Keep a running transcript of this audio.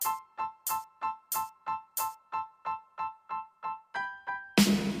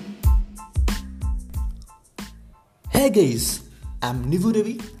Hey guys, I'm Nivu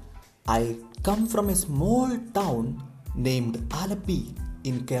Ravi. I come from a small town named Alapi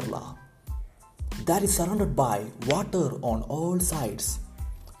in Kerala that is surrounded by water on all sides.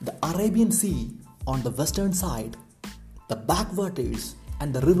 The Arabian Sea on the western side, the backwaters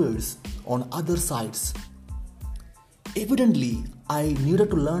and the rivers on other sides. Evidently, I needed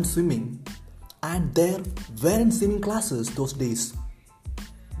to learn swimming and there weren't swimming classes those days.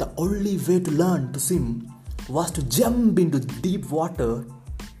 The only way to learn to swim was to jump into deep water,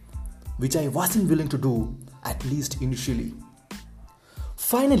 which I wasn't willing to do, at least initially.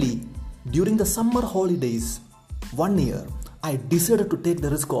 Finally, during the summer holidays, one year, I decided to take the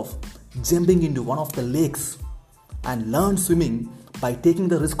risk of jumping into one of the lakes and learn swimming by taking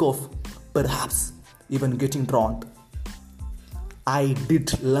the risk of perhaps even getting drowned. I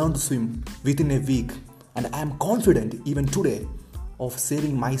did learn to swim within a week, and I am confident even today of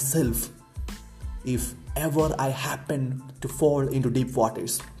saving myself if ever I happen to fall into deep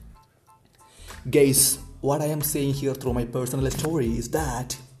waters. Guys, what I am saying here through my personal story is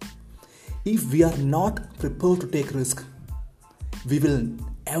that if we are not prepared to take risk, we will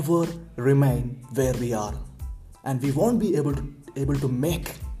ever remain where we are, and we won't be able to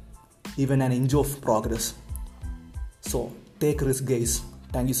make even an inch of progress. So take risk, guys.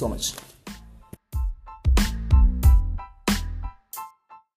 Thank you so much.